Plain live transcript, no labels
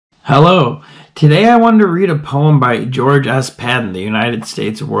Hello. Today I wanted to read a poem by George S. Patton, the United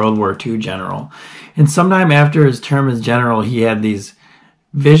States World War II general. And sometime after his term as general, he had these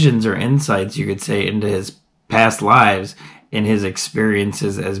visions or insights, you could say, into his past lives and his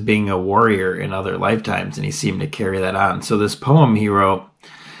experiences as being a warrior in other lifetimes, and he seemed to carry that on. So this poem he wrote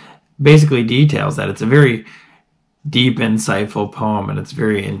basically details that. It's a very deep, insightful poem, and it's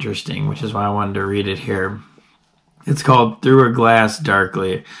very interesting, which is why I wanted to read it here. It's called Through a Glass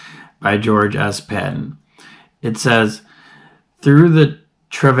Darkly by George S. Patton. It says, "Through the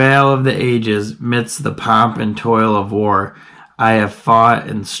travail of the ages, midst the pomp and toil of war, I have fought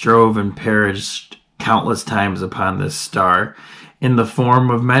and strove and perished countless times upon this star. In the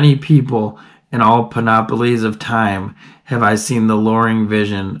form of many people, in all panoplies of time, have I seen the luring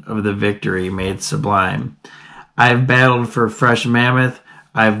vision of the victory made sublime. I have battled for fresh mammoth,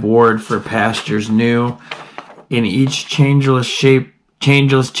 I have warred for pastures new, in each changeless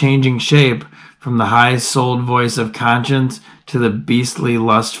changing shape, from the high-souled voice of conscience to the beastly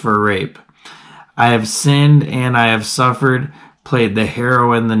lust for rape. I have sinned and I have suffered, played the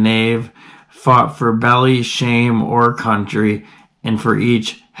hero and the knave, fought for belly, shame, or country, and for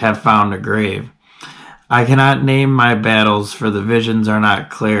each have found a grave. I cannot name my battles, for the visions are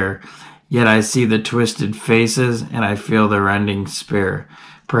not clear, yet I see the twisted faces and I feel the rending spear.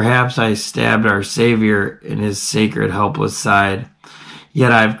 Perhaps I stabbed our Savior in his sacred helpless side,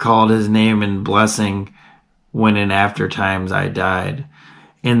 yet I've called his name in blessing when in after times I died.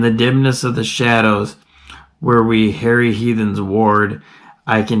 In the dimness of the shadows, where we hairy heathens warred,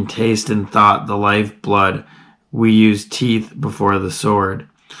 I can taste in thought the life blood we use teeth before the sword.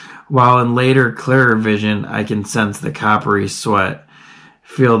 While in later, clearer vision, I can sense the coppery sweat,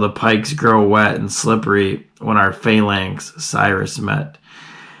 feel the pikes grow wet and slippery when our phalanx Cyrus met.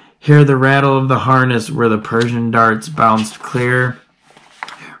 Hear the rattle of the harness where the Persian darts bounced clear,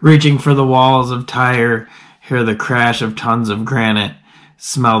 reaching for the walls of Tyre. Hear the crash of tons of granite,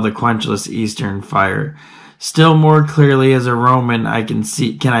 smell the quenchless eastern fire. Still more clearly as a Roman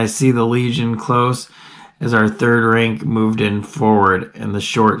can I see the legion close, as our third rank moved in forward and the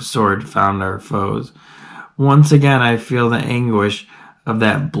short sword found our foes. Once again I feel the anguish of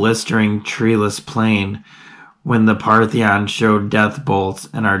that blistering treeless plain, when the Parthian showed death bolts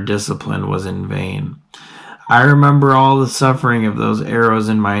and our discipline was in vain. I remember all the suffering of those arrows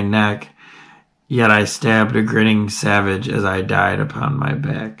in my neck, yet I stabbed a grinning savage as I died upon my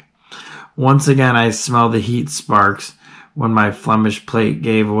back. Once again I smell the heat sparks when my Flemish plate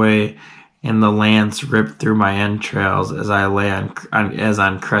gave way and the lance ripped through my entrails as I lay as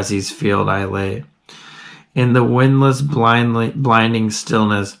on Cressy's field I lay. In the windless, blinding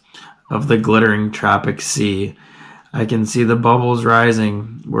stillness of the glittering tropic sea, I can see the bubbles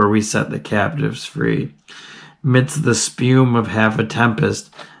rising where we set the captives free. Midst the spume of half a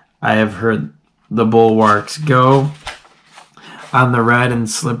tempest, I have heard the bulwarks go on the red and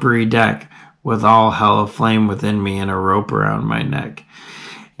slippery deck, with all hell aflame within me and a rope around my neck.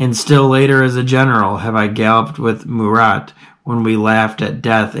 And still later as a general have I galloped with Murat when we laughed at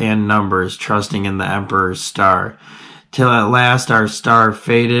death and numbers, trusting in the emperor's star, till at last our star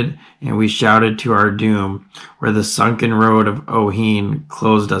faded and we shouted to our doom, where the sunken road of Ohene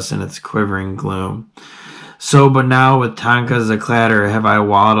closed us in its quivering gloom. So but now with tankas a-clatter have I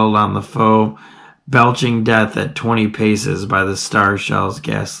waddled on the foe, belching death at 20 paces by the star shell's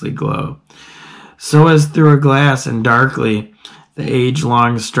ghastly glow. So as through a glass and darkly the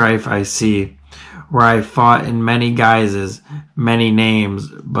age-long strife I see, where I fought in many guises, many names,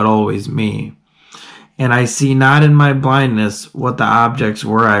 but always me. And I see not in my blindness what the objects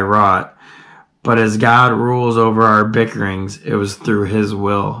were I wrought, but as God rules over our bickerings, it was through his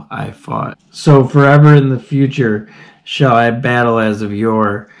will I fought. So forever in the future shall I battle as of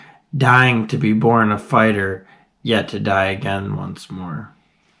yore, dying to be born a fighter, yet to die again once more."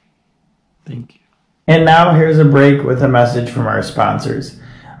 Thank you. And now here's a break with a message from our sponsors.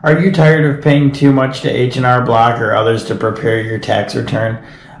 Are you tired of paying too much to H&R Block or others to prepare your tax return?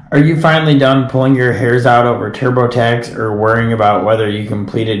 Are you finally done pulling your hairs out over TurboTax or worrying about whether you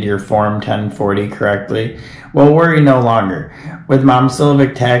completed your Form 1040 correctly? Well, worry no longer. With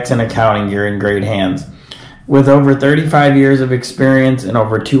Momcilovic Tax and Accounting, you're in great hands. With over 35 years of experience and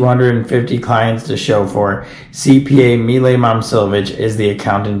over 250 clients to show for, CPA Mile Momcilovic is the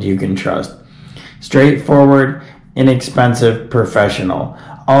accountant you can trust. Straightforward, inexpensive, professional.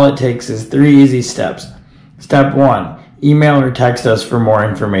 All it takes is 3 easy steps. Step 1. Email or text us for more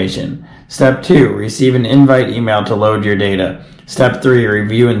information. Step 2. Receive an invite email to load your data. Step 3.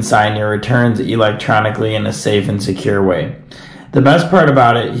 Review and sign your returns electronically in a safe and secure way. The best part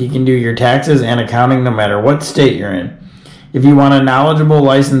about it, he can do your taxes and accounting no matter what state you're in. If you want a knowledgeable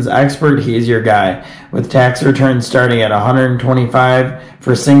licensed expert, he's your guy. With tax returns starting at $125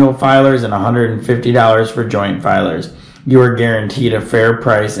 for single filers and $150 for joint filers. You are guaranteed a fair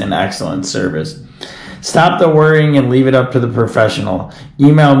price and excellent service. Stop the worrying and leave it up to the professional.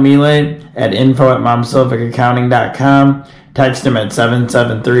 Email Mile at info@momsilvicaccounting.com. Text him at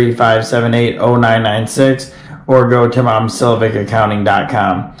 773-578-0996 or go to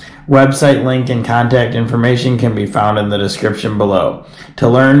momsilvicaccounting.com. Website link and contact information can be found in the description below. To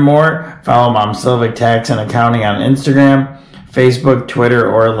learn more, follow Mom Silvic Tax and Accounting on Instagram, Facebook, Twitter,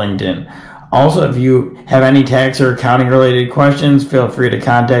 or LinkedIn. Also, if you have any tax or accounting related questions, feel free to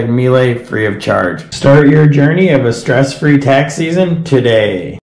contact Mile free of charge. Start your journey of a stress-free tax season today.